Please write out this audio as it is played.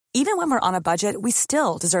Even when we're on a budget, we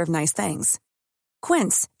still deserve nice things.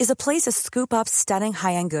 Quince is a place to scoop up stunning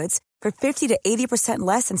high-end goods for 50 to 80%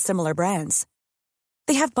 less than similar brands.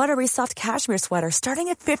 They have buttery soft cashmere sweaters starting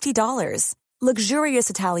at $50, luxurious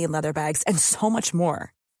Italian leather bags, and so much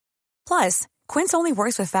more. Plus, Quince only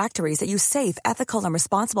works with factories that use safe, ethical, and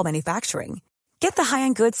responsible manufacturing. Get the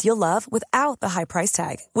high-end goods you'll love without the high price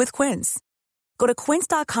tag with Quince. Go to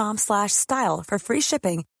quince.com/style for free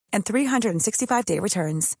shipping and 365-day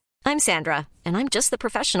returns. I'm Sandra, and I'm just the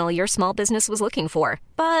professional your small business was looking for.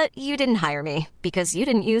 But you didn't hire me because you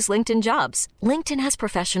didn't use LinkedIn Jobs. LinkedIn has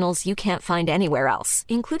professionals you can't find anywhere else,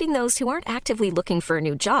 including those who aren't actively looking for a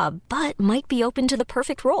new job, but might be open to the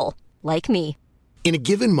perfect role, like me. In a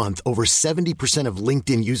given month, over 70% of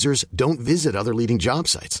LinkedIn users don't visit other leading job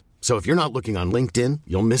sites. So if you're not looking on LinkedIn,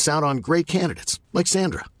 you'll miss out on great candidates, like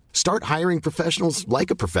Sandra. Start hiring professionals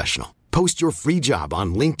like a professional. Post your free job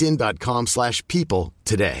on linkedin.com/people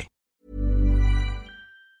today.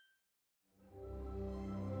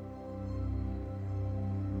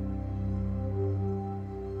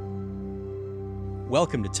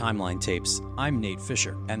 Welcome to Timeline Tapes. I'm Nate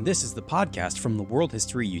Fisher, and this is the podcast from the World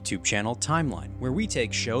History YouTube channel Timeline, where we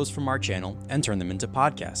take shows from our channel and turn them into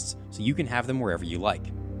podcasts, so you can have them wherever you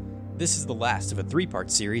like. This is the last of a 3-part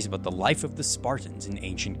series about the life of the Spartans in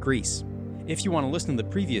ancient Greece. If you want to listen to the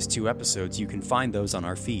previous 2 episodes, you can find those on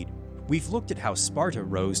our feed. We've looked at how Sparta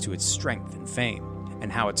rose to its strength and fame,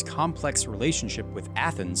 and how its complex relationship with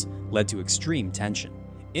Athens led to extreme tension.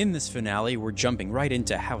 In this finale, we're jumping right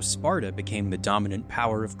into how Sparta became the dominant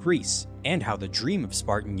power of Greece, and how the dream of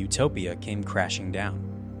Spartan utopia came crashing down.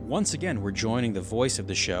 Once again, we're joining the voice of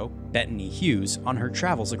the show, Bettany Hughes, on her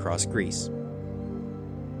travels across Greece.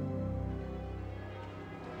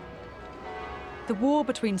 The war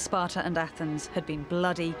between Sparta and Athens had been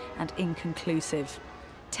bloody and inconclusive.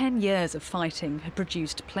 10 years of fighting had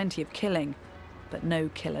produced plenty of killing, but no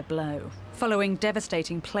killer blow. Following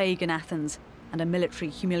devastating plague in Athens, and a military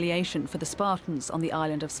humiliation for the Spartans on the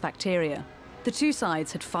island of Sphacteria, the 2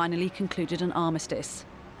 sides had finally concluded an armistice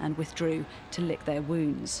and withdrew to lick their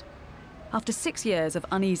wounds. After 6 years of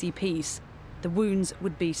uneasy peace, the wounds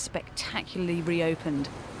would be spectacularly reopened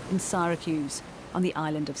in Syracuse on the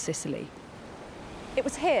island of Sicily. It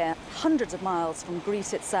was here, hundreds of miles from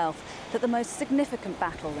Greece itself, that the most significant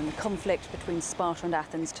battle in the conflict between Sparta and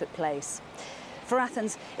Athens took place. For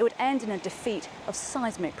Athens, it would end in a defeat of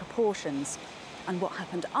seismic proportions, and what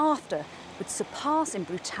happened after would surpass in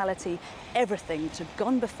brutality everything that had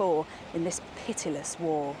gone before in this pitiless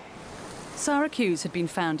war. Syracuse had been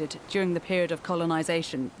founded during the period of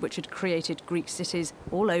colonisation, which had created Greek cities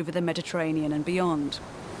all over the Mediterranean and beyond.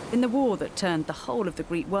 In the war that turned the whole of the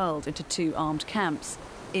Greek world into 2 armed camps,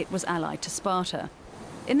 it was allied to Sparta.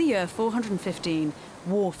 In the year 415,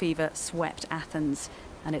 war fever swept Athens,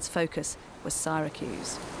 and its focus was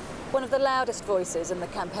Syracuse. One of the loudest voices in the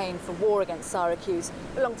campaign for war against Syracuse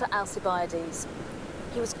belonged to Alcibiades.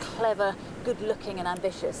 He was clever, good-looking and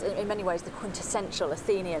ambitious, in many ways the quintessential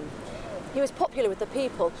Athenian. He was popular with the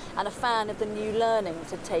people and a fan of the new learning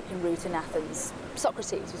that had taken root in Athens.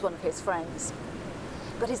 Socrates was one of his friends.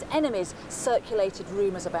 But his enemies circulated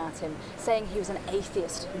rumours about him, saying he was an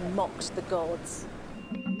atheist who mocked the gods.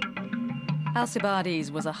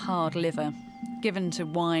 Alcibiades was a hard liver, given to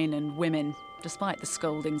wine and women, despite the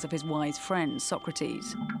scoldings of his wise friend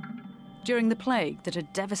Socrates. During the plague that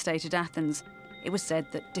had devastated Athens, it was said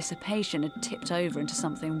that dissipation had tipped over into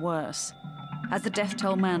something worse. As the death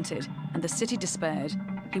toll mounted and the city despaired,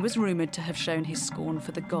 he was rumoured to have shown his scorn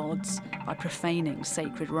for the gods by profaning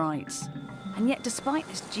sacred rites. And yet, despite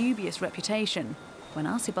this dubious reputation, when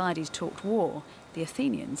Alcibiades talked war, the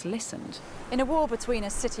Athenians listened. In a war between a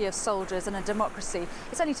city of soldiers and a democracy,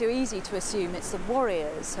 it's only too easy to assume it's the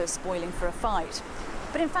warriors who are spoiling for a fight.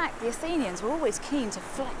 But in fact, the Athenians were always keen to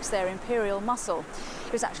flex their imperial muscle.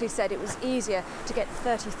 It was actually said it was easier to get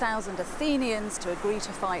 30,000 Athenians to agree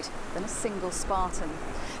to fight than a single Spartan.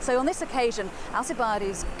 So on this occasion,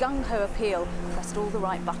 Alcibiades' gung-ho appeal pressed all the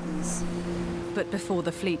right buttons. But before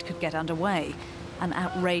the fleet could get underway, an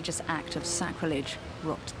outrageous act of sacrilege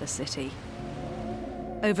rocked the city.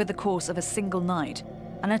 Over the course of a single night,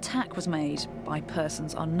 an attack was made by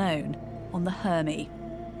persons unknown on the Hermae,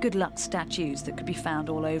 good luck statues that could be found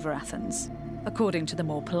all over Athens. According to the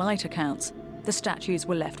more polite accounts, the statues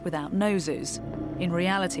were left without noses. In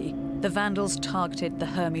reality, the Vandals targeted the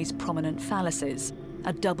Hermes' prominent phalluses,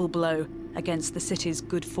 a double blow against the city's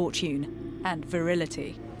good fortune and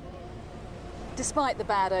virility. Despite the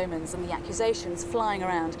bad omens and the accusations flying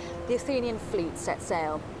around, the Athenian fleet set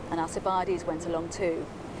sail, and Alcibiades went along too.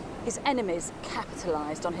 His enemies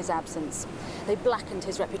capitalised on his absence. They blackened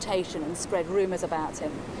his reputation and spread rumours about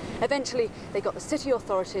him. Eventually, they got the city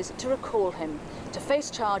authorities to recall him, to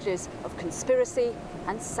face charges of conspiracy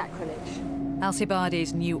and sacrilege.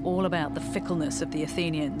 Alcibiades knew all about the fickleness of the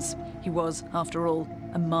Athenians. He was, after all,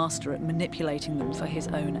 a master at manipulating them for his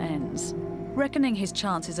own ends. Reckoning his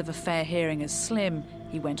chances of a fair hearing as slim,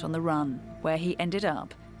 he went on the run, where he ended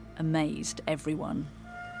up amazed everyone.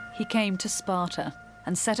 He came to Sparta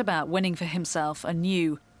and set about winning for himself a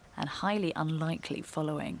new and highly unlikely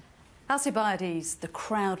following. Alcibiades, the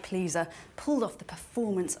crowd pleaser, pulled off the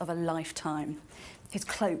performance of a lifetime. His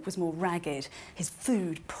cloak was more ragged, his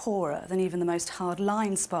food poorer than even the most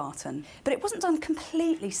hard-line Spartan. But it wasn't done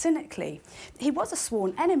completely cynically. He was a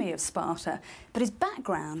sworn enemy of Sparta, but his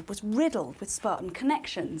background was riddled with Spartan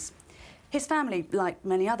connections. His family, like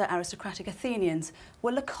many other aristocratic Athenians,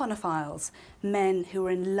 were Laconophiles, men who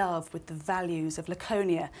were in love with the values of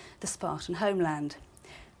Laconia, the Spartan homeland.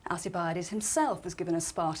 Alcibiades himself was given a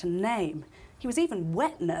Spartan name. He was even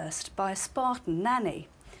wet-nursed by a Spartan nanny.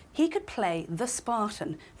 He could play the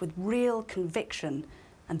Spartan with real conviction,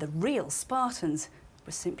 and the real Spartans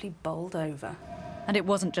were simply bowled over. And it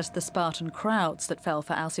wasn't just the Spartan crowds that fell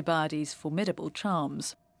for Alcibiades' formidable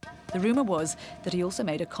charms. The rumour was that he also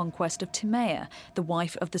made a conquest of Timea, the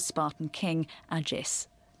wife of the Spartan king Agis.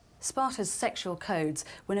 Sparta's sexual codes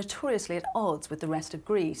were notoriously at odds with the rest of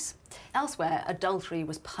Greece. Elsewhere, adultery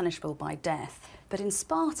was punishable by death. But in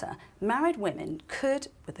Sparta, married women could,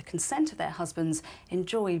 with the consent of their husbands,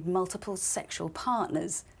 enjoy multiple sexual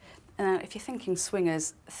partners. Now, if you're thinking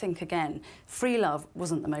swingers, think again. Free love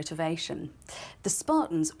wasn't the motivation. The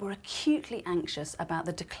Spartans were acutely anxious about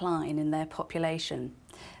the decline in their population.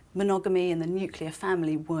 Monogamy and the nuclear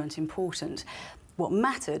family weren't important. What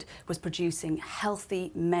mattered was producing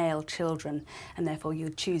healthy male children, and therefore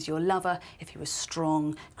you'd choose your lover if he was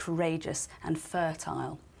strong, courageous and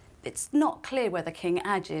fertile. It's not clear whether King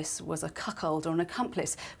Agis was a cuckold or an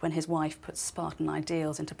accomplice when his wife put Spartan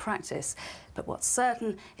ideals into practice, but what's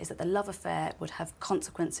certain is that the love affair would have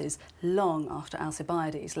consequences long after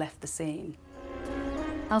Alcibiades left the scene.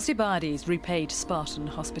 Alcibiades repaid Spartan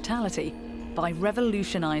hospitality by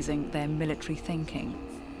revolutionising their military thinking.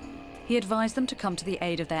 He advised them to come to the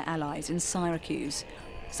aid of their allies in Syracuse,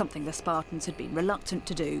 something the Spartans had been reluctant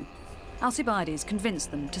to do. Alcibiades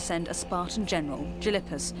convinced them to send a Spartan general,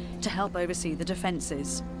 Gylippus, to help oversee the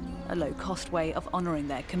defences, a low-cost way of honouring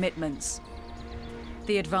their commitments.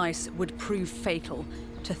 The advice would prove fatal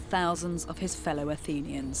to thousands of his fellow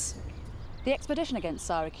Athenians. The expedition against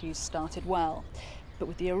Syracuse started well, but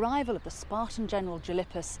with the arrival of the Spartan general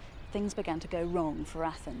Gylippus, things began to go wrong for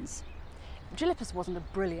Athens. Gylippus wasn't a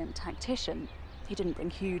brilliant tactician. He didn't bring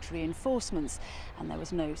huge reinforcements, and there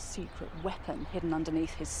was no secret weapon hidden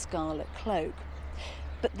underneath his scarlet cloak.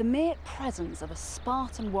 But the mere presence of a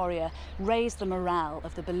Spartan warrior raised the morale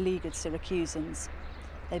of the beleaguered Syracusans.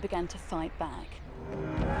 They began to fight back.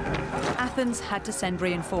 Athens had to send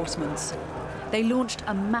reinforcements. They launched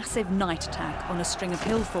a massive night attack on a string of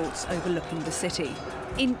hill forts overlooking the city.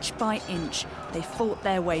 Inch by inch, they fought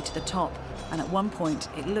their way to the top, and at one point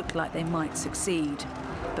it looked like they might succeed.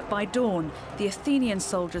 But by dawn, the Athenian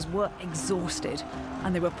soldiers were exhausted,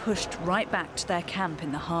 and they were pushed right back to their camp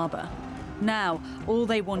in the harbour. Now, all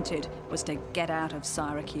they wanted was to get out of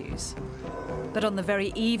Syracuse. But on the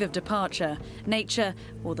very eve of departure, nature,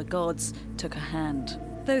 or the gods, took a hand.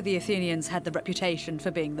 Though the Athenians had the reputation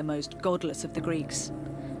for being the most godless of the Greeks,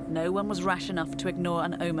 no one was rash enough to ignore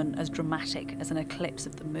an omen as dramatic as an eclipse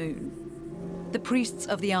of the moon. The priests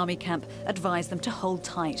of the army camp advised them to hold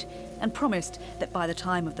tight and promised that by the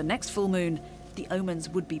time of the next full moon, the omens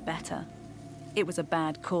would be better. It was a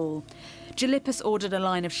bad call. Gylippus ordered a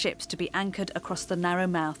line of ships to be anchored across the narrow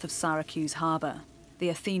mouth of Syracuse harbour. The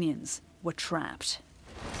Athenians were trapped.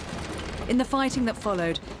 In the fighting that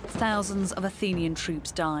followed, thousands of Athenian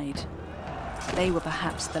troops died. They were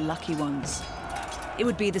perhaps the lucky ones. It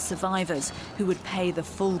would be the survivors who would pay the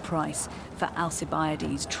full price for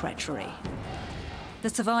Alcibiades' treachery. The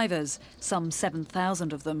survivors, some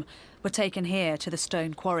 7,000 of them, were taken here to the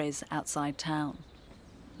stone quarries outside town.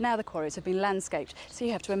 Now the quarries have been landscaped, so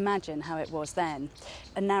you have to imagine how it was then.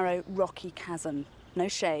 A narrow, rocky chasm, no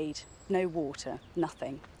shade, no water,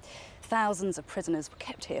 nothing. Thousands of prisoners were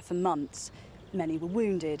kept here for months. Many were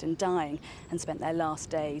wounded and dying and spent their last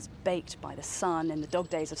days baked by the sun in the dog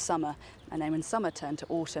days of summer, and then when summer turned to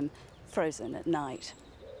autumn, frozen at night.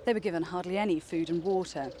 They were given hardly any food and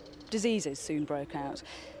water. Diseases soon broke out,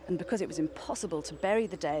 and because it was impossible to bury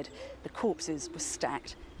the dead, the corpses were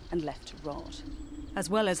stacked and left to rot. As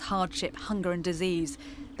well as hardship, hunger and disease,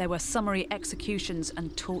 there were summary executions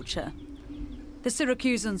and torture. The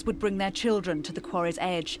Syracusans would bring their children to the quarry's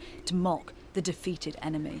edge to mock the defeated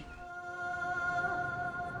enemy.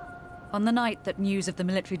 On the night that news of the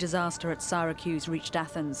military disaster at Syracuse reached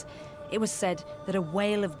Athens, it was said that a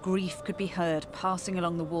wail of grief could be heard passing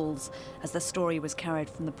along the walls as the story was carried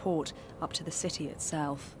from the port up to the city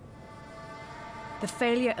itself. The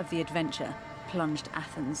failure of the adventure plunged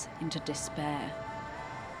Athens into despair.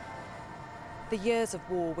 The years of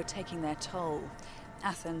war were taking their toll.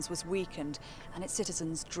 Athens was weakened and its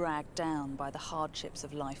citizens dragged down by the hardships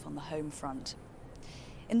of life on the home front.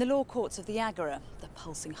 In the law courts of the Agora, the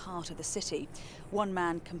pulsing heart of the city, one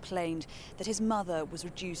man complained that his mother was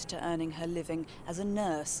reduced to earning her living as a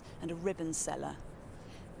nurse and a ribbon seller.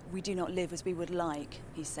 "We do not live as we would like,"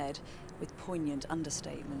 he said, with poignant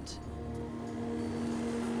understatement.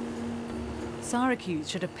 Syracuse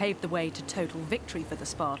should have paved the way to total victory for the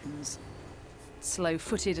Spartans.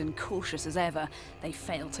 Slow-footed and cautious as ever, they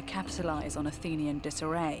failed to capitalise on Athenian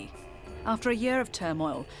disarray. After a year of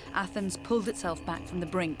turmoil, Athens pulled itself back from the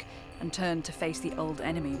brink and turned to face the old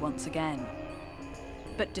enemy once again.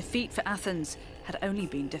 But defeat for Athens had only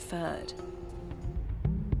been deferred.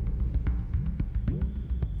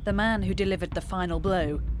 The man who delivered the final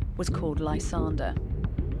blow was called Lysander.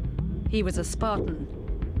 He was a Spartan,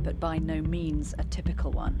 but by no means a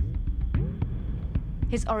typical one.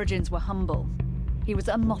 His origins were humble. He was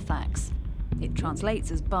a Mothax. It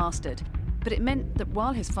translates as bastard, but it meant that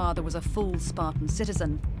while his father was a full Spartan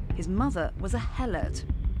citizen, his mother was a helot,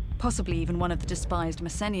 possibly even one of the despised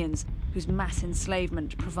Messenians, whose mass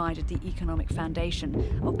enslavement provided the economic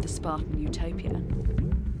foundation of the Spartan utopia.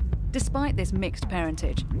 Despite this mixed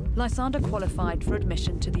parentage, Lysander qualified for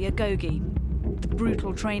admission to the Agoge, the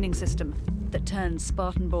brutal training system that turned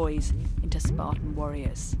Spartan boys into Spartan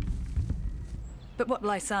warriors. But what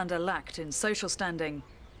Lysander lacked in social standing,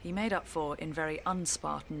 he made up for in very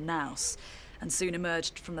un-Spartan nous, and soon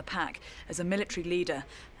emerged from the pack as a military leader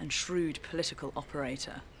and shrewd political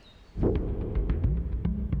operator.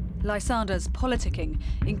 Lysander's politicking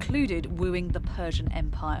included wooing the Persian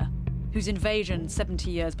Empire, whose invasion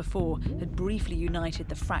 70 years before had briefly united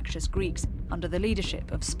the fractious Greeks under the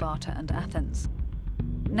leadership of Sparta and Athens.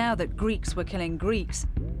 Now that Greeks were killing Greeks,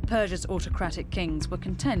 Persia's autocratic kings were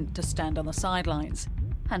content to stand on the sidelines,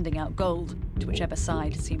 handing out gold to whichever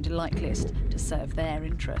side seemed likeliest to serve their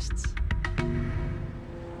interests.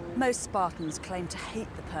 Most Spartans claimed to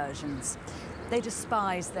hate the Persians. They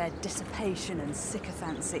despised their dissipation and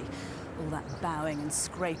sycophancy, all that bowing and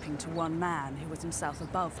scraping to one man who was himself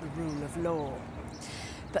above the rule of law.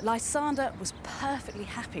 But Lysander was perfectly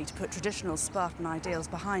happy to put traditional Spartan ideals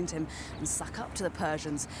behind him and suck up to the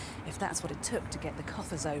Persians, if that's what it took to get the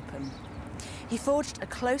coffers open. He forged a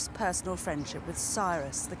close personal friendship with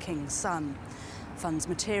Cyrus, the king's son. Funds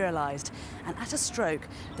materialised, and at a stroke,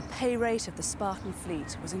 the pay rate of the Spartan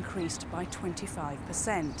fleet was increased by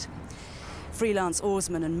 25%. Freelance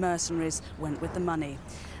oarsmen and mercenaries went with the money,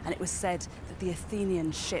 and it was said that the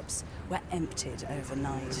Athenian ships were emptied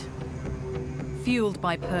overnight. Fueled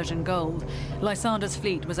by Persian gold, Lysander's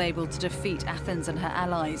fleet was able to defeat Athens and her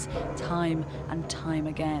allies time and time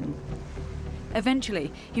again.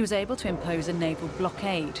 Eventually, he was able to impose a naval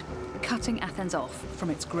blockade, cutting Athens off from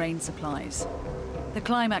its grain supplies. The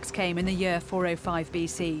climax came in the year 405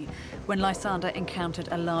 BC, when Lysander encountered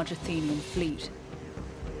a large Athenian fleet.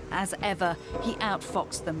 As ever, he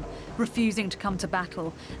outfoxed them, refusing to come to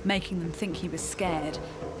battle, making them think he was scared,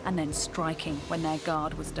 and then striking when their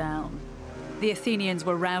guard was down. The Athenians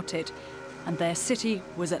were routed, and their city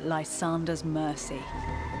was at Lysander's mercy.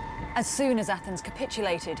 As soon as Athens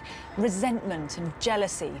capitulated, resentment and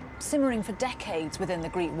jealousy, simmering for decades within the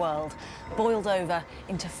Greek world, boiled over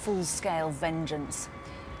into full-scale vengeance.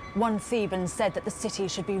 One Theban said that the city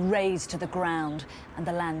should be razed to the ground and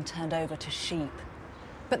the land turned over to sheep.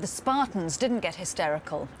 But the Spartans didn't get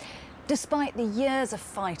hysterical. Despite the years of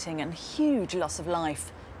fighting and huge loss of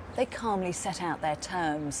life, they calmly set out their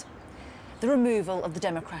terms. The removal of the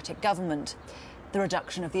democratic government, the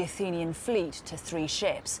reduction of the Athenian fleet to 3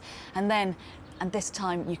 ships, and then, and this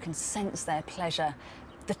time you can sense their pleasure,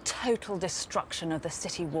 the total destruction of the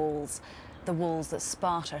city walls, the walls that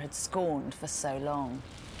Sparta had scorned for so long.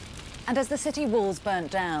 And as the city walls burnt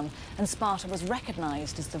down and Sparta was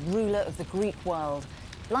recognised as the ruler of the Greek world,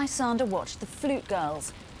 Lysander watched the flute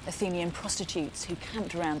girls, Athenian prostitutes who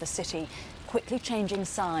camped around the city, quickly changing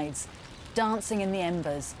sides, dancing in the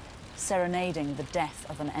embers, serenading the death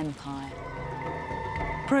of an empire.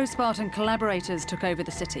 Pro-Spartan collaborators took over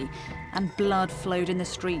the city, and blood flowed in the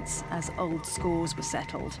streets as old scores were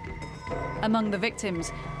settled. Among the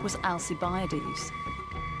victims was Alcibiades.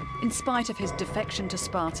 In spite of his defection to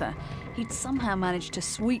Sparta, he'd somehow managed to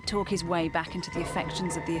sweet-talk his way back into the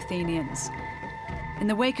affections of the Athenians. In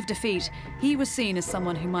the wake of defeat, he was seen as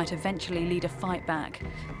someone who might eventually lead a fight back,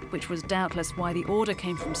 which was doubtless why the order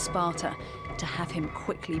came from Sparta to have him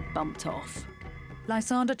quickly bumped off.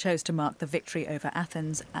 Lysander chose to mark the victory over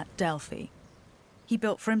Athens at Delphi. He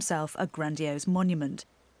built for himself a grandiose monument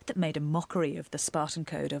that made a mockery of the Spartan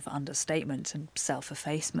code of understatement and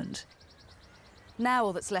self-effacement. Now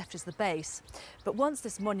all that's left is the base, but once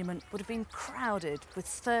this monument would have been crowded with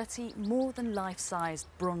 30 more than life-sized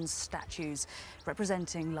bronze statues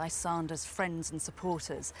representing Lysander's friends and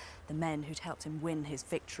supporters, the men who'd helped him win his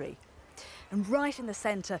victory. And right in the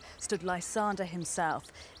centre stood Lysander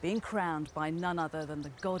himself, being crowned by none other than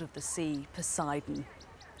the god of the sea, Poseidon.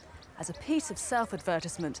 As a piece of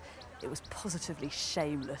self-advertisement, it was positively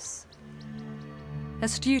shameless.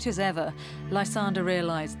 Astute as ever, Lysander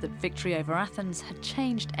realised that victory over Athens had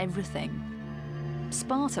changed everything.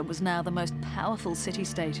 Sparta was now the most powerful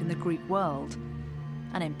city-state in the Greek world,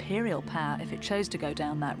 an imperial power if it chose to go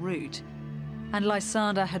down that route. And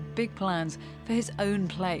Lysander had big plans for his own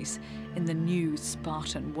place in the new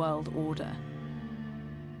Spartan world order.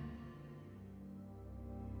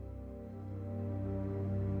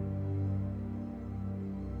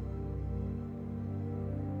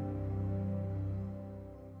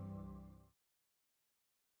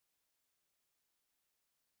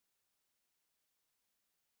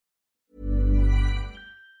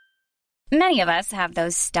 Many of us have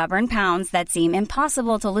those stubborn pounds that seem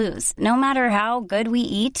impossible to lose, no matter how good we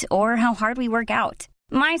eat or how hard we work out.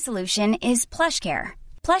 My solution is PlushCare.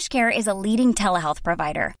 PlushCare is a leading telehealth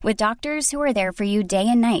provider with doctors who are there for you day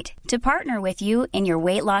and night to partner with you in your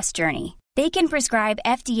weight loss journey. They can prescribe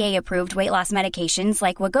FDA-approved weight loss medications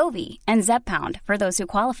like Wegovy and Zepbound for those who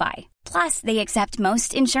qualify. Plus, they accept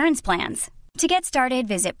most insurance plans. To get started,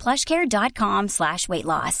 visit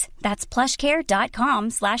plushcare.com/weightloss. That's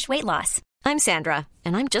plushcare.com/weightloss. I'm Sandra,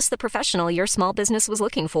 and I'm just the professional your small business was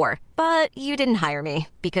looking for. But you didn't hire me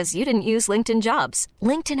because you didn't use LinkedIn Jobs.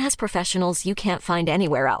 LinkedIn has professionals you can't find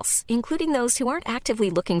anywhere else, including those who aren't actively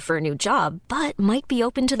looking for a new job, but might be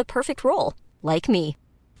open to the perfect role, like me.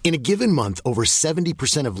 In a given month, over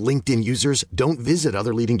 70% of LinkedIn users don't visit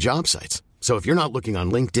other leading job sites. So if you're not looking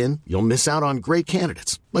on LinkedIn, you'll miss out on great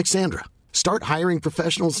candidates like Sandra. Start hiring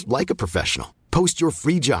professionals like a professional. Post your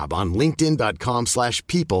free job on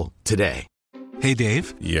linkedin.com/people today. Hey,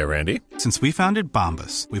 Dave. Yeah, Randy. Since we founded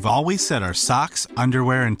Bombas, we've always said our socks,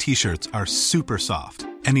 underwear, and T-shirts are super soft.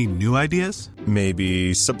 Any new ideas?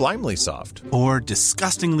 Maybe sublimely soft. Or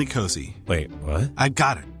disgustingly cozy. Wait, what? I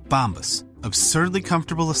got it. Bombas. Absurdly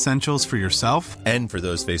comfortable essentials for yourself and for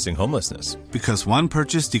those facing homelessness. Because one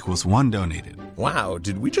purchased equals one donated. Wow,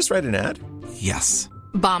 did we just write an ad? Yes.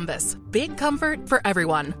 Bombas. Big comfort for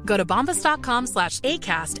everyone. Go to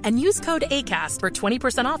bombas.com/ACAST and use code ACAST for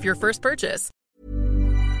 20% off your first purchase.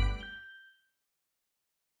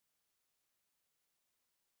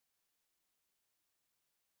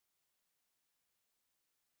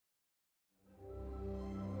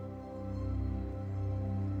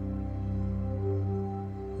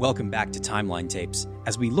 Welcome back to Timeline Tapes,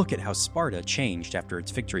 as we look at how Sparta changed after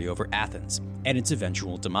its victory over Athens and its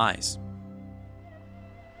eventual demise.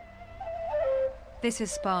 This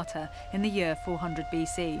is Sparta in the year 400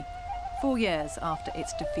 BC, 4 years after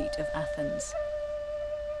its defeat of Athens.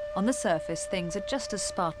 On the surface, things are just as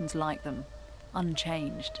Spartans like them,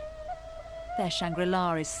 unchanged. Their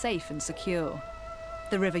Shangri-La is safe and secure.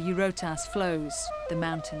 The river Eurotas flows, the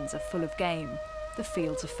mountains are full of game, the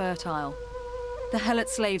fields are fertile. The Helot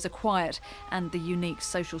slaves are quiet, and the unique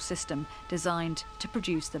social system designed to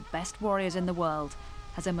produce the best warriors in the world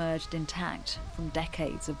has emerged intact from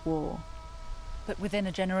decades of war. But within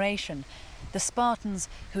a generation, the Spartans,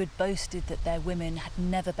 who had boasted that their women had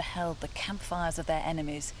never beheld the campfires of their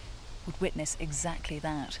enemies, would witness exactly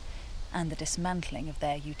that, and the dismantling of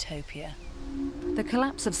their utopia. The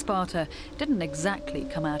collapse of Sparta didn't exactly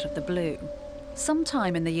come out of the blue.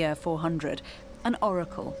 Sometime in the year 400, an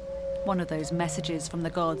oracle, one of those messages from the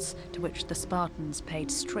gods to which the Spartans paid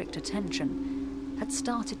strict attention, had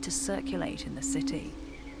started to circulate in the city.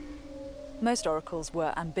 Most oracles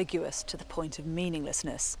were ambiguous to the point of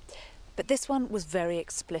meaninglessness, but this one was very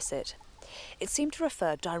explicit. It seemed to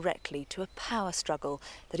refer directly to a power struggle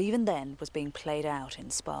that even then was being played out in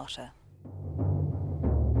Sparta.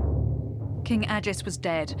 King Agis was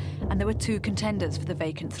dead, and there were two contenders for the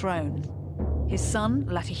vacant throne: his son,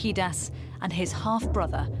 Latihidas, and his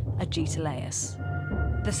half-brother, Agesilaus.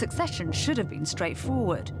 The succession should have been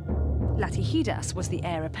straightforward. Latihidas was the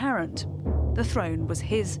heir apparent. The throne was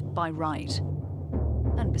his by right.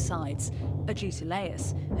 And besides,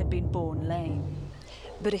 Agesilaus had been born lame.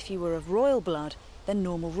 But if you were of royal blood, then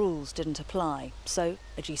normal rules didn't apply, so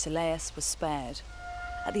Agesilaus was spared.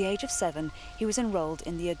 At the age of 7, he was enrolled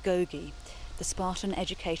in the Agoge, the Spartan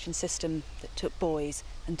education system that took boys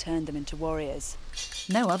and turned them into warriors.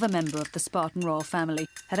 No other member of the Spartan royal family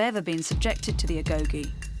had ever been subjected to the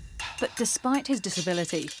Agoge. But despite his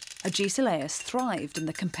disability, Agesilaus thrived in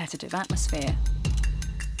the competitive atmosphere.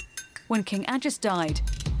 When King Agis died,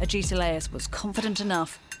 Agesilaus was confident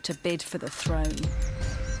enough to bid for the throne.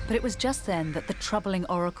 But it was just then that the troubling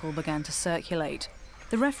oracle began to circulate.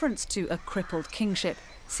 The reference to a crippled kingship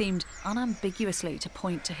seemed unambiguously to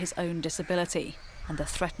point to his own disability, and the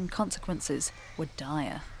threatened consequences were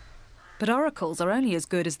dire. But oracles are only as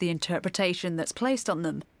good as the interpretation that's placed on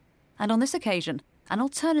them, and on this occasion, an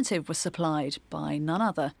alternative was supplied by none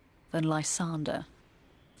other than Lysander.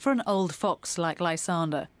 For an old fox like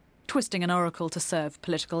Lysander, twisting an oracle to serve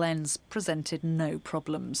political ends presented no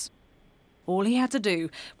problems. All he had to do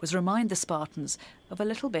was remind the Spartans of a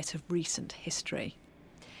little bit of recent history.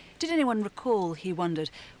 Did anyone recall, he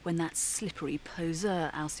wondered, when that slippery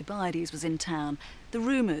poseur Alcibiades was in town, the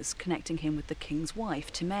rumours connecting him with the king's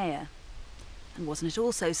wife, Timea? And wasn't it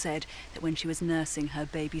also said that when she was nursing her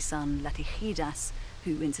baby son Latichidas,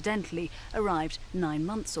 who incidentally arrived 9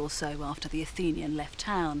 months or so after the Athenian left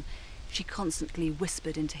town, she constantly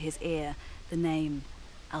whispered into his ear the name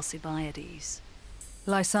Alcibiades?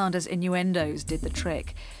 Lysander's innuendos did the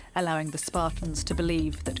trick, allowing the Spartans to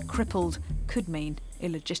believe that crippled could mean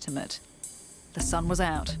illegitimate. The son was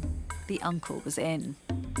out, the uncle was in.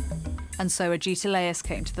 And so Agesilaus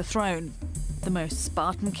came to the throne, the most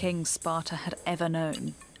Spartan king Sparta had ever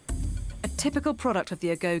known. A typical product of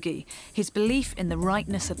the Agoge, his belief in the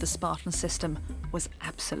rightness of the Spartan system was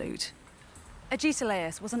absolute.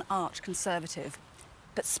 Agesilaus was an arch conservative,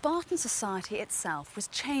 but Spartan society itself was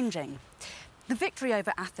changing. The victory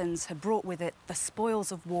over Athens had brought with it the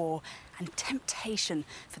spoils of war and temptation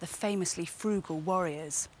for the famously frugal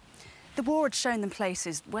warriors. The war had shown them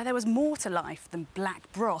places where there was more to life than black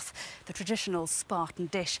broth, the traditional Spartan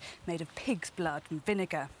dish made of pig's blood and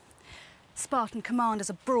vinegar. Spartan commanders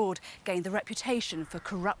abroad gained the reputation for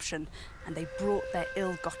corruption, and they brought their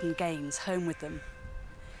ill-gotten gains home with them.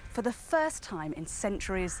 For the first time in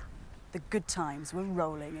centuries, the good times were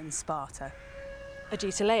rolling in Sparta.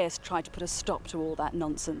 Agesilaus tried to put a stop to all that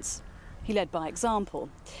nonsense. He led by example.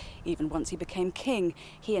 Even once he became king,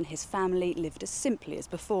 he and his family lived as simply as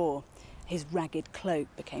before. His ragged cloak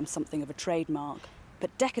became something of a trademark.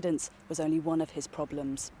 But decadence was only one of his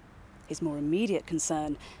problems. His more immediate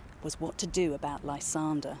concern was what to do about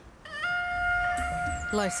Lysander.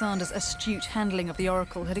 Lysander's astute handling of the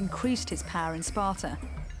oracle had increased his power in Sparta,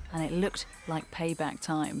 and it looked like payback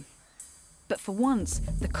time. But for once,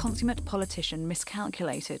 the consummate politician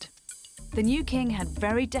miscalculated. The new king had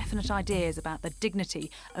very definite ideas about the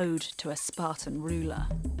dignity owed to a Spartan ruler.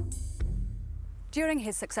 During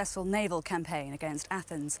his successful naval campaign against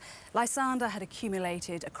Athens, Lysander had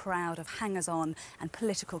accumulated a crowd of hangers-on and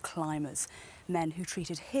political climbers, men who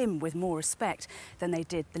treated him with more respect than they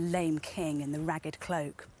did the lame king in the ragged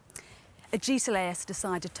cloak. Agesilaus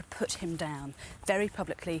decided to put him down, very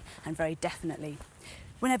publicly and very definitely.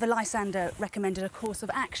 Whenever Lysander recommended a course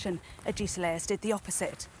of action, Agesilaus did the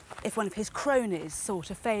opposite. If one of his cronies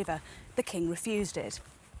sought a favour, the king refused it.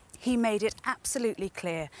 He made it absolutely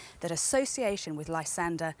clear that association with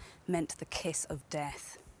Lysander meant the kiss of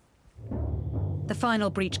death. The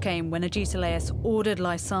final breach came when Agesilaus ordered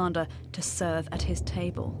Lysander to serve at his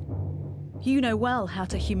table. "You know well how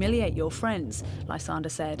to humiliate your friends," Lysander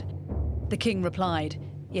said. The king replied,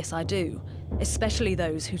 "Yes, I do, especially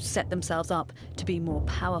those who set themselves up to be more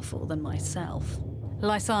powerful than myself."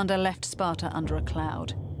 Lysander left Sparta under a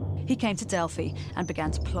cloud. He came to Delphi and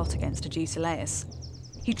began to plot against Agesilaus.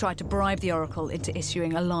 He tried to bribe the oracle into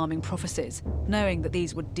issuing alarming prophecies, knowing that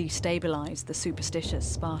these would destabilise the superstitious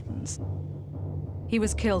Spartans. He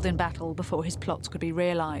was killed in battle before his plots could be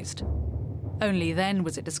realised. Only then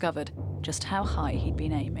was it discovered just how high he'd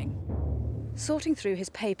been aiming. Sorting through his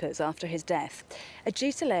papers after his death,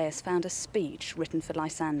 Agesilaus found a speech written for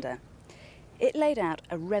Lysander. It laid out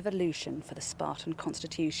a revolution for the Spartan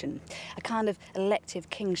constitution, a kind of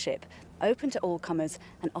elective kingship, open to all comers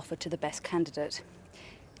and offered to the best candidate.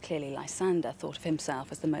 Clearly, Lysander thought of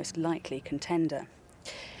himself as the most likely contender.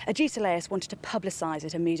 Agesilaus wanted to publicise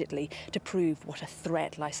it immediately to prove what a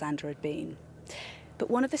threat Lysander had been. But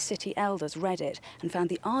one of the city elders read it and found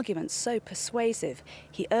the arguments so persuasive,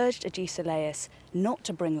 he urged Agesilaus not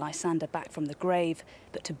to bring Lysander back from the grave,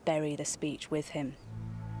 but to bury the speech with him.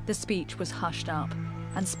 The speech was hushed up,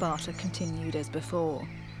 and Sparta continued as before.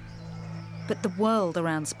 But the world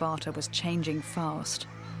around Sparta was changing fast,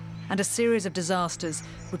 and a series of disasters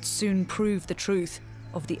would soon prove the truth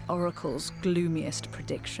of the oracle's gloomiest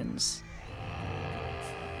predictions.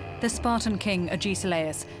 The Spartan king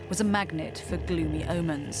Agesilaus was a magnet for gloomy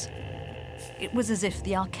omens. It was as if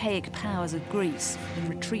the archaic powers of Greece, in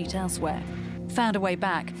retreat elsewhere, found a way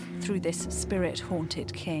back through this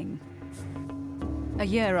spirit-haunted king. A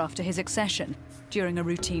year after his accession, during a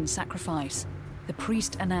routine sacrifice, the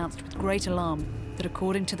priest announced with great alarm that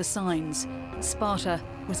according to the signs, Sparta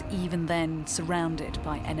was even then surrounded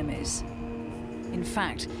by enemies. In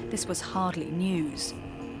fact, this was hardly news.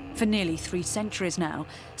 For nearly 3 centuries now,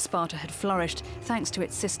 Sparta had flourished thanks to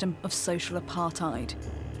its system of social apartheid,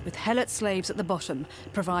 with helot slaves at the bottom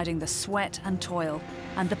providing the sweat and toil,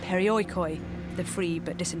 and the perioikoi, the free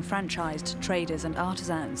but disenfranchised traders and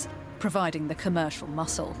artisans, providing the commercial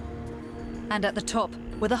muscle. And at the top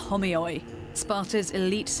were the homioi, Sparta's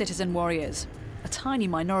elite citizen warriors, a tiny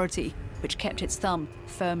minority which kept its thumb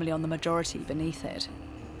firmly on the majority beneath it.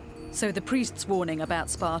 So the priest's warning about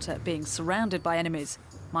Sparta being surrounded by enemies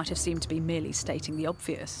might have seemed to be merely stating the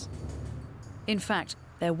obvious. In fact,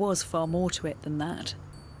 there was far more to it than that.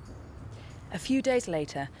 A few days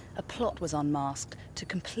later, a plot was unmasked to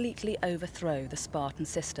completely overthrow the Spartan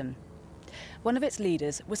system. One of its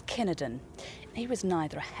leaders was Cynodon. He was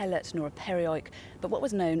neither a helot nor a perioik, but what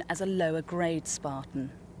was known as a lower-grade Spartan.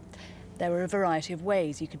 There were a variety of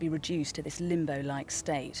ways you could be reduced to this limbo-like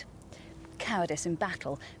state. Cowardice in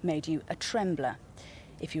battle made you a trembler.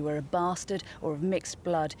 If you were a bastard or of mixed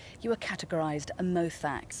blood, you were categorised a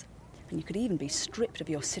Mothax. And you could even be stripped of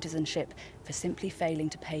your citizenship for simply failing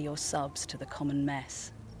to pay your subs to the common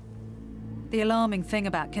mess. The alarming thing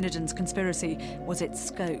about Cynodon's conspiracy was its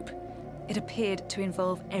scope. It appeared to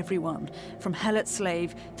involve everyone, from helot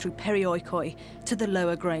slave through perioikoi to the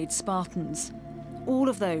lower-grade Spartans. All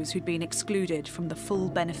of those who'd been excluded from the full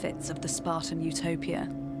benefits of the Spartan utopia.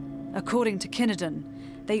 According to Cynodon,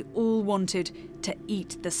 they all wanted to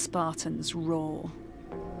eat the Spartans raw.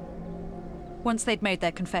 Once they'd made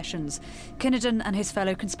their confessions, Cynodon and his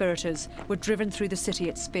fellow conspirators were driven through the city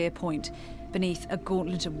at spear point, beneath a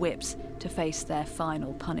gauntlet of whips to face their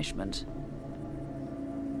final punishment.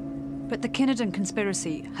 But the Cynodon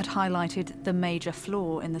conspiracy had highlighted the major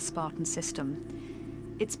flaw in the Spartan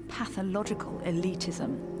system: its pathological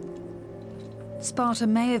elitism. Sparta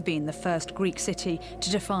may have been the first Greek city to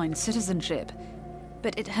define citizenship,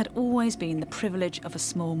 but it had always been the privilege of a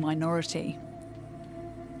small minority.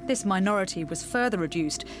 This minority was further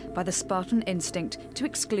reduced by the Spartan instinct to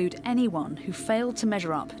exclude anyone who failed to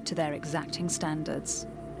measure up to their exacting standards.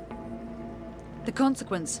 The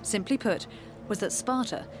consequence, simply put, was that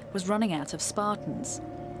Sparta was running out of Spartans.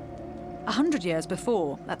 100 years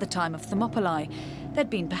before, at the time of Thermopylae, there'd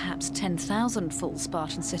been perhaps 10,000 full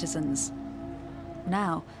Spartan citizens.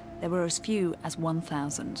 Now, there were as few as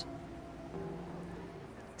 1,000.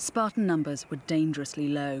 Spartan numbers were dangerously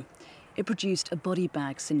low. It produced a body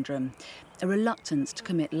bag syndrome, a reluctance to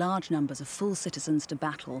commit large numbers of full citizens to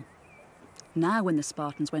battle. Now, when the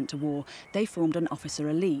Spartans went to war, they formed an officer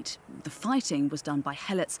elite. The fighting was done by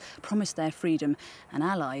helots promised their freedom and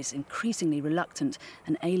allies increasingly reluctant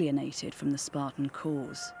and alienated from the Spartan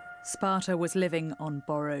cause. Sparta was living on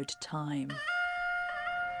borrowed time.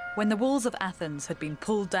 When the walls of Athens had been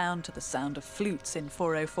pulled down to the sound of flutes in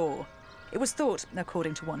 404, it was thought,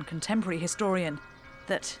 according to one contemporary historian,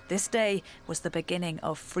 that this day was the beginning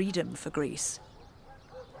of freedom for Greece.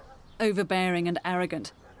 Overbearing and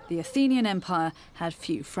arrogant, the Athenian Empire had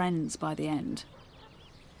few friends by the end.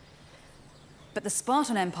 But the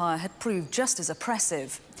Spartan Empire had proved just as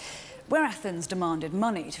oppressive. Where Athens demanded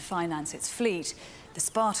money to finance its fleet, the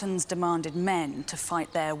Spartans demanded men to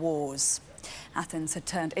fight their wars. Athens had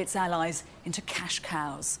turned its allies into cash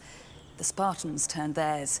cows. The Spartans turned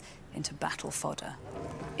theirs into battle fodder.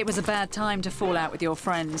 It was a bad time to fall out with your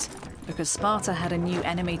friends, because Sparta had a new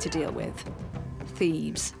enemy to deal with: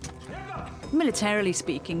 Thebes. Militarily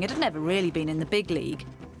speaking, it had never really been in the big league,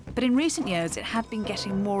 but in recent years it had been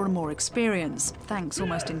getting more and more experience, thanks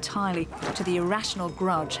almost entirely to the irrational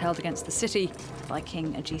grudge held against the city by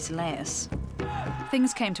King Agesilaus.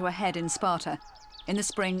 Things came to a head in Sparta in the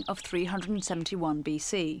spring of 371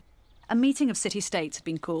 BC. A meeting of city-states had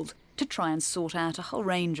been called to try and sort out a whole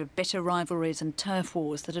range of bitter rivalries and turf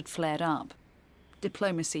wars that had flared up.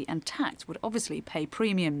 Diplomacy and tact would obviously pay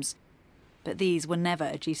premiums, but these were never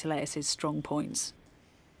Agesilaus' strong points.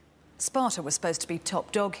 Sparta was supposed to be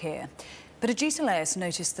top dog here, but Agesilaus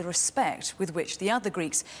noticed the respect with which the other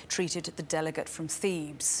Greeks treated the delegate from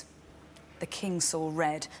Thebes. The king saw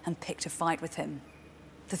red and picked a fight with him.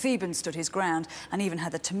 The Thebans stood his ground and even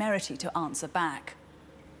had the temerity to answer back.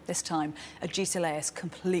 This time, Agesilaus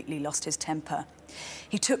completely lost his temper.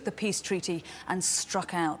 He took the peace treaty and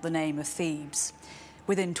struck out the name of Thebes.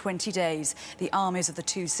 Within 20 days, the armies of the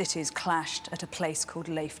two cities clashed at a place called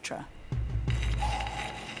Leuctra.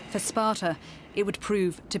 For Sparta, it would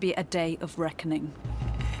prove to be a day of reckoning.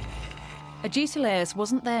 Agesilaus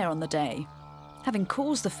wasn't there on the day. Having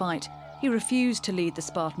caused the fight, he refused to lead the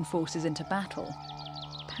Spartan forces into battle.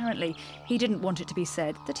 Apparently, he didn't want it to be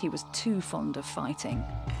said that he was too fond of fighting.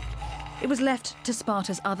 It was left to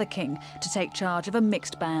Sparta's other king to take charge of a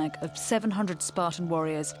mixed bag of 700 Spartan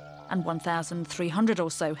warriors and 1,300 or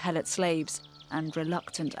so Helot slaves and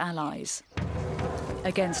reluctant allies.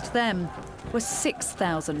 Against them were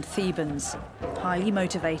 6,000 Thebans, highly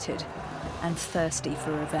motivated and thirsty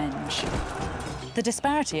for revenge. The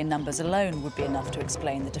disparity in numbers alone would be enough to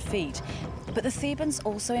explain the defeat, but the Thebans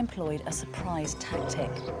also employed a surprise tactic.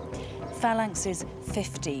 Phalanxes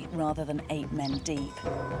 50 rather than 8 men deep.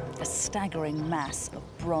 A staggering mass of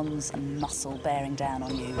bronze and muscle bearing down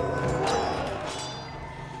on you.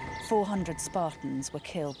 400 Spartans were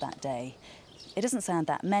killed that day. It doesn't sound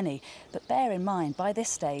that many, but bear in mind, by this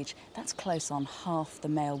stage, that's close on half the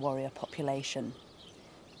male warrior population.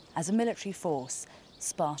 As a military force,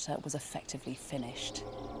 Sparta was effectively finished.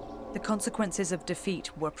 The consequences of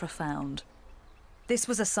defeat were profound. This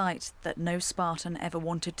was a sight that no Spartan ever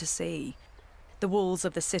wanted to see. The walls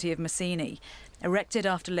of the city of Messene, erected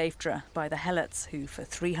after Leuctra by the Helots, who for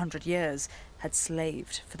 300 years had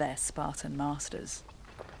slaved for their Spartan masters.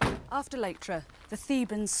 After Leuctra, the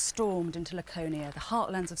Thebans stormed into Laconia, the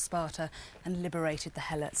heartlands of Sparta, and liberated the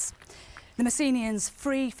Helots. The Messenians,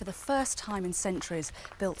 free for the first time in centuries,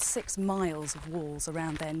 built 6 miles of walls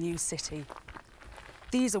around their new city.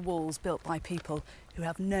 These are walls built by people who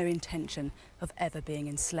have no intention of ever being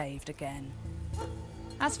enslaved again.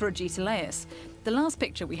 As for Agesilaus, the last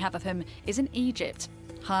picture we have of him is in Egypt,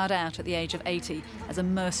 hired out at the age of 80 as a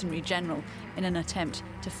mercenary general in an attempt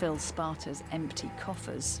to fill Sparta's empty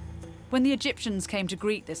coffers. When the Egyptians came to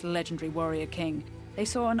greet this legendary warrior king, they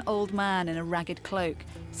saw an old man in a ragged cloak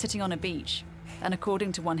sitting on a beach, and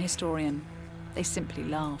according to one historian, they simply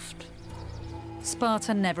laughed.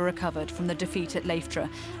 Sparta never recovered from the defeat at Leuctra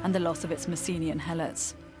and the loss of its Messenian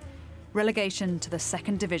Helots. Relegation to the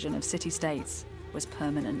 2nd division of city-states was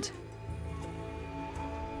permanent.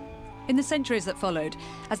 In the centuries that followed,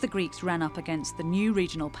 as the Greeks ran up against the new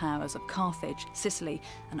regional powers of Carthage, Sicily,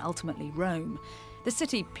 and ultimately Rome, the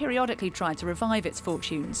city periodically tried to revive its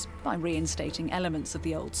fortunes by reinstating elements of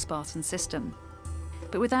the old Spartan system.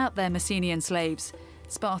 But without their Messenian slaves,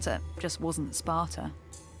 Sparta just wasn't Sparta.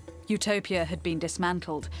 Utopia had been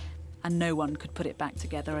dismantled, and no one could put it back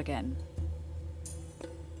together again.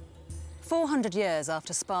 400 years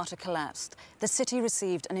after Sparta collapsed, the city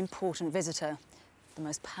received an important visitor. The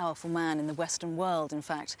most powerful man in the Western world, in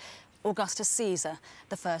fact, Augustus Caesar,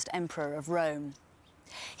 the first emperor of Rome.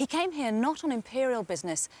 He came here not on imperial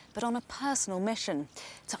business, but on a personal mission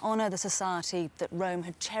to honour the society that Rome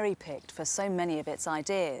had cherry-picked for so many of its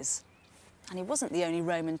ideas. And he wasn't the only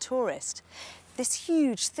Roman tourist. This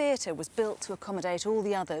huge theatre was built to accommodate all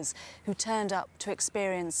the others who turned up to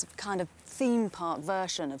experience a kind of theme park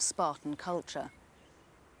version of Spartan culture.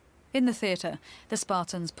 In the theatre, the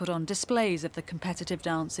Spartans put on displays of the competitive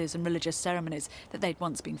dances and religious ceremonies that they'd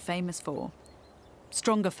once been famous for.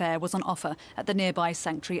 Stronger fare was on offer at the nearby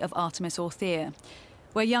sanctuary of Artemis Orthia,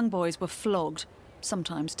 where young boys were flogged,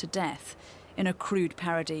 sometimes to death, in a crude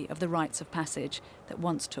parody of the rites of passage that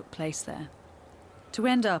once took place there. To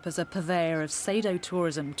end up as a purveyor of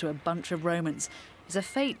pseudo-tourism to a bunch of Romans is a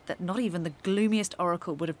fate that not even the gloomiest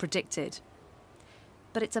oracle would have predicted.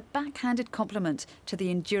 But it's a backhanded compliment to the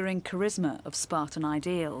enduring charisma of Spartan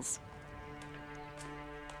ideals.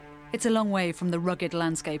 It's a long way from the rugged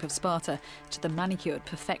landscape of Sparta to the manicured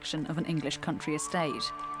perfection of an English country estate.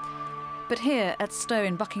 But here at Stowe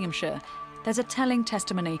in Buckinghamshire, there's a telling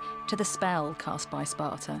testimony to the spell cast by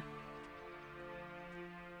Sparta.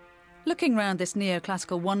 Looking round this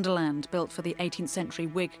neoclassical wonderland built for the 18th century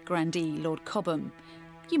Whig grandee Lord Cobham,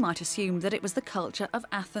 you might assume that it was the culture of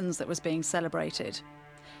Athens that was being celebrated.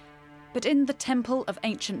 But in the Temple of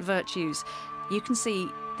Ancient Virtues, you can see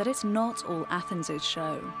that it's not all Athens'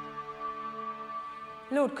 show.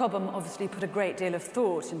 Lord Cobham obviously put a great deal of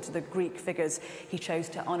thought into the Greek figures he chose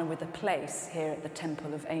to honour with a place here at the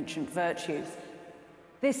Temple of Ancient Virtues.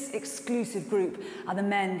 This exclusive group are the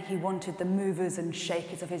men he wanted the movers and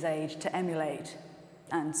shakers of his age to emulate.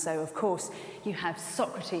 And so, of course, you have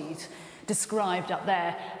Socrates, described up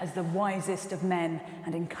there as the wisest of men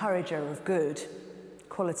and encourager of good,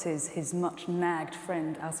 qualities his much nagged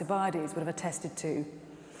friend Alcibiades would have attested to.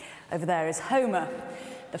 Over there is Homer,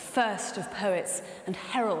 the first of poets and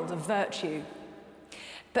herald of virtue.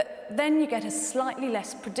 But then you get a slightly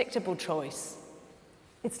less predictable choice.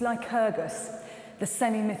 It's Lycurgus, the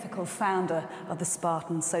semi-mythical founder of the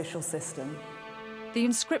Spartan social system. The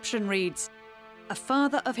inscription reads, "A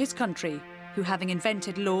father of his country, who having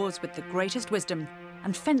invented laws with the greatest wisdom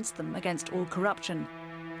and fenced them against all corruption,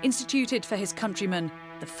 instituted for his countrymen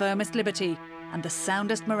the firmest liberty and the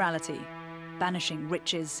soundest morality, banishing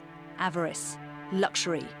riches, avarice,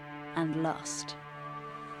 luxury, and lust."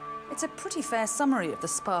 It's a pretty fair summary of the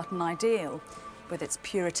Spartan ideal, with its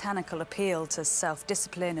puritanical appeal to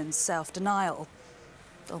self-discipline and self-denial.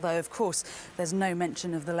 Although, of course, there's no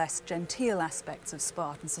mention of the less genteel aspects of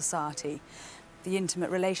Spartan society, the intimate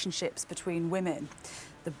relationships between women,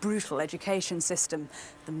 the brutal education system,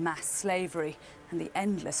 the mass slavery, and the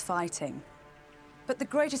endless fighting. But the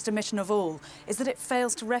greatest omission of all is that it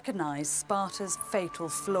fails to recognise Sparta's fatal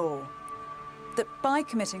flaw. That by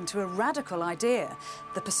committing to a radical idea,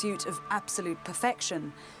 the pursuit of absolute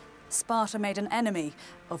perfection, Sparta made an enemy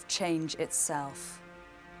of change itself.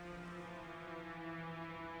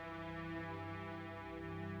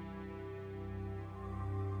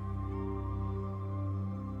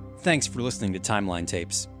 Thanks for listening to Timeline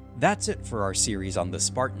Tapes. That's it for our series on the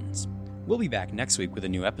Spartans. We'll be back next week with a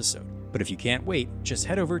new episode, but if you can't wait, just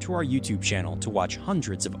head over to our YouTube channel to watch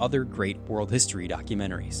hundreds of other great world history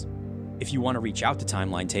documentaries. If you want to reach out to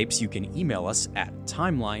Timeline Tapes, you can email us at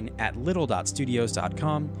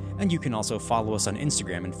timeline@little.studios.com, and you can also follow us on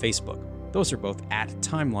Instagram and Facebook. Those are both at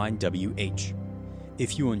TimelineWH.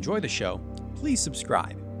 If you enjoy the show, please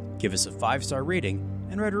subscribe, give us a 5-star rating,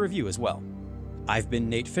 and write a review as well. I've been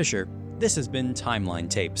Nate Fisher. This has been Timeline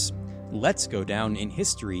Tapes. Let's go down in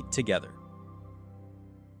history together.